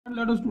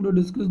Let us today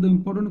discuss the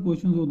important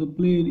questions of the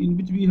plane in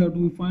which we have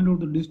to find out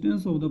the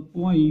distance of the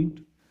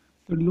point.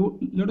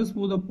 Let us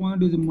suppose the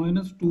point is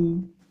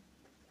 -2,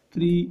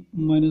 3,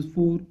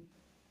 -4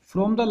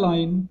 from the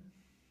line,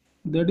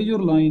 that is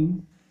your line,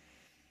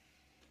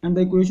 and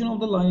the equation of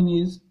the line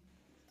is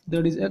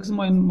that is x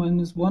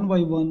minus 1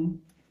 by 1,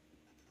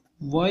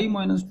 y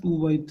minus 2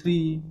 by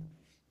 3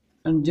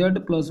 and z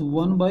plus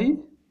 1 by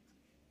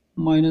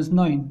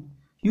 -9.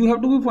 You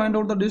have to find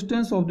out the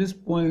distance of this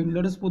point.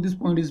 Let us suppose this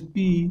point is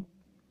P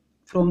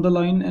from the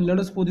line, and let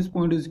us suppose this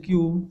point is Q,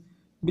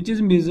 which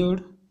is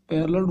measured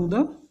parallel to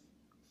the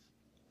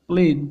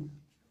plane.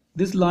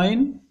 This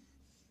line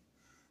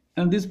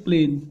and this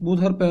plane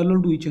both are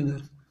parallel to each other.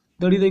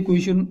 That is the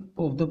equation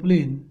of the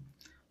plane.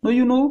 Now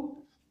you know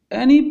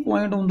any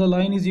point on the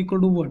line is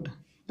equal to what?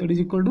 That is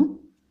equal to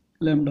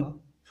lambda.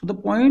 So the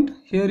point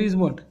here is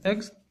what?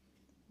 X,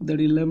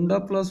 that is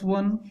lambda plus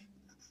 1,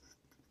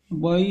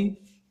 y,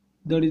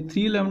 that is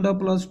 3 lambda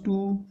plus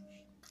 2,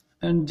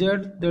 and z,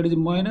 that is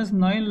minus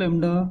 9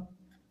 lambda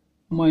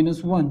minus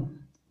 1.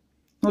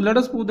 Now let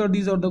us put that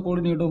these are the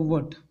coordinate of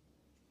what?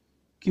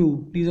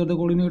 Q. These are the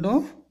coordinate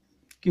of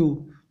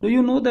Q. Do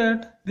you know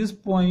that this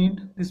point,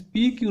 this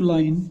PQ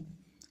line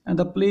and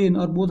the plane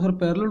are both are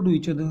parallel to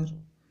each other?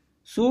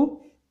 So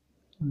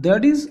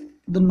that is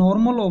the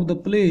normal of the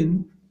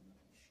plane.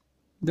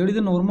 That is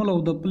the normal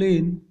of the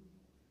plane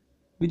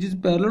which is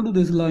parallel to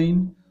this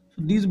line.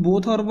 So these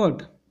both are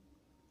what?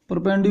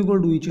 Perpendicular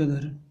to each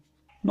other.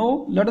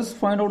 Now let us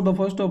find out the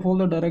first of all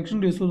the direction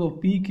ratios of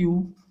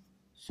PQ.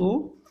 So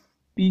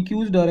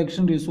PQ's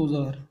direction ratios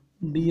are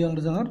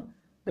DRs are,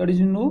 that is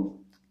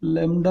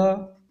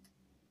lambda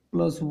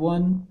plus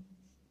 1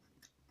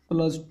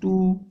 plus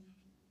 2,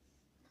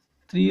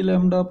 3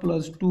 lambda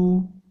plus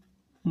 2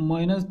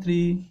 minus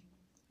 3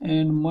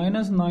 and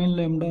minus 9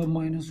 lambda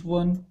minus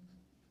 1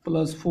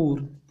 plus 4.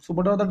 So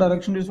what are the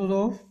direction ratios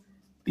of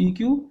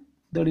PQ?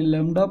 That is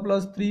lambda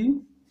plus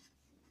 3,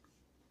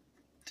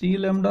 3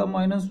 lambda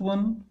minus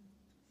 1,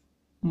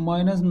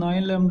 minus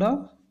 9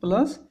 lambda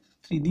plus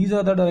 3. These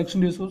are the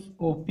direction ratios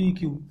of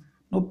PQ.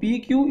 Now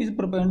PQ is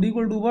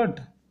perpendicular to what?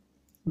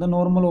 The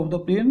normal of the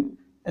plane,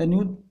 and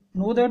you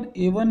know that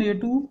A1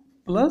 A2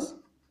 plus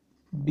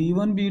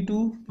B1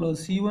 B2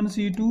 plus C1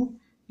 C2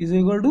 is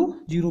equal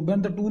to 0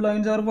 when the two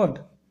lines are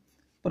what?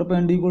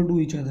 Perpendicular to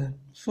each other.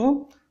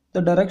 So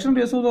the direction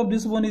ratios of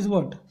this one is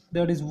what?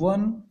 That is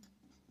 1,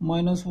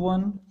 minus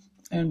 1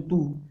 and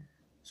 2.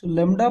 So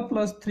lambda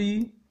plus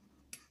 3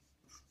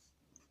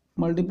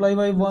 multiply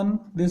by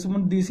 1, this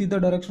is the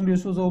direction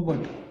ratios of what?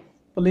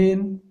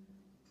 Plane,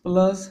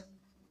 plus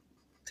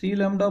 3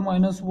 lambda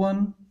minus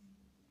 1,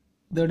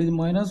 that is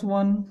minus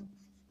 1,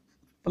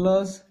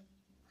 plus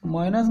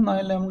minus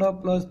 9 lambda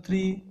plus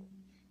 3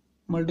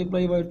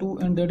 multiply by 2,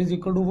 and that is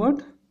equal to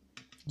what?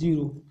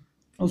 0.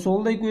 Now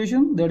solve the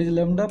equation. That is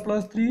lambda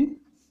plus 3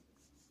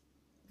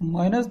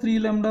 minus 3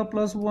 lambda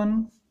plus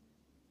 1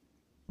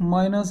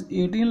 minus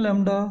 18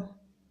 lambda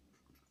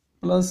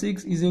plus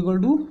 6 is equal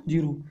to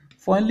 0.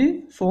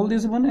 Finally solve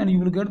this one and you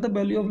will get the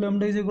value of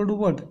lambda is equal to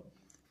what?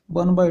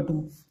 1 by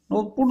 2.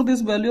 Now put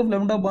this value of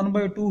lambda 1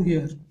 by 2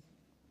 here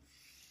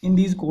in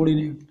these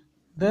coordinates.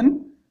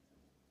 Then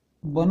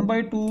 1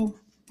 by 2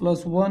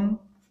 plus 1,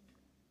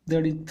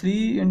 that is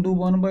 3 into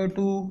 1 by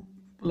 2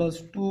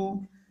 plus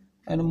 2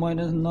 and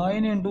minus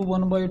 9 into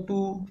 1 by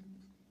 2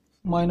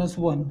 minus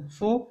 1.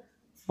 So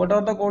what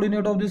are the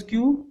coordinate of this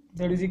Q?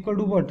 That is equal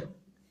to what?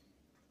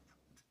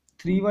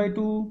 3 by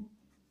 2,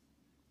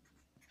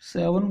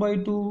 7 by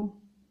 2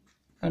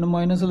 and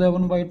minus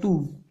 11 by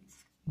 2.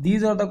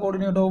 These are the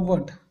coordinate of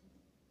what?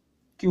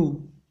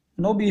 Q.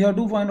 Now we have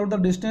to find out the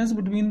distance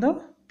between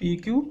the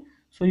PQ.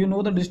 So you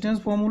know the distance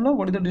formula.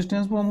 What is the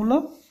distance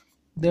formula?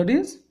 That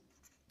is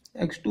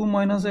x2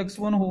 minus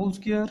x1 whole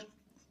square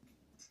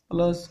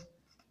plus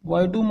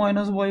y2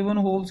 minus y1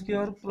 whole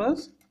square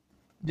plus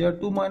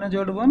z2 minus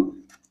z1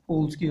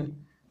 whole square.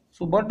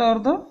 So what are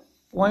the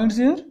points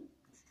here?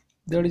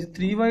 That is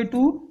 3 by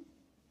 2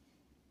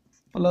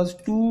 plus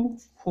 2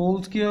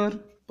 whole square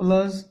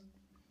plus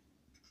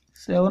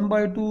 7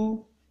 by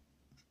 2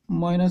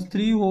 minus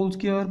 3 whole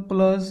square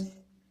plus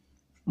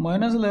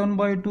minus 11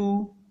 by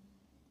 2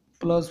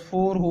 plus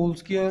 4 whole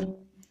square.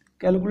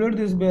 Calculate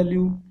this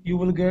value, you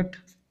will get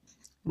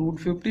root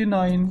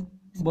 59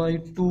 by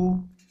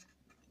 2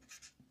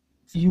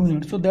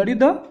 units. So that is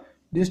the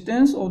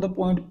distance of the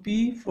point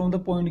P from the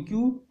point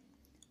Q,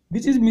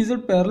 which is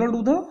measured parallel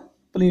to the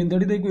plane.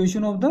 That is the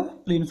equation of the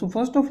plane. So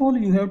first of all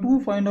you have to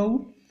find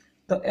out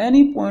the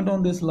any point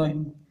on this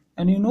line,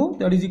 and you know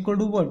that is equal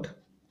to what?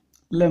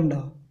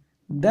 Lambda.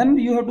 Then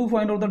you have to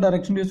find out the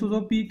direction ratios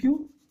of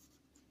PQ,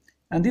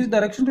 and these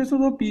direction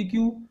ratios of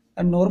PQ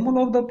and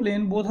normal of the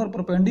plane both are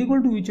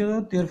perpendicular to each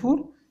other.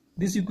 Therefore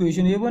this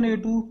equation A1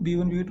 A2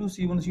 B1 B2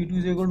 C1 C2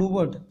 is equal to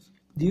what?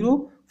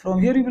 0. From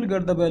here you will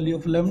get the value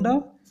of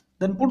lambda.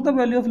 Then put the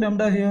value of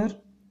lambda here,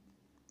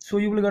 so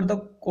you will get the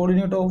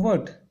coordinate of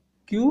what?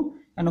 Q.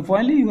 And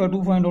finally you have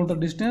to find out the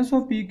distance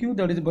of PQ,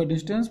 that is by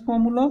distance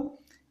formula,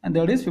 and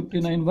that is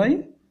 59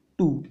 by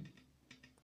 2.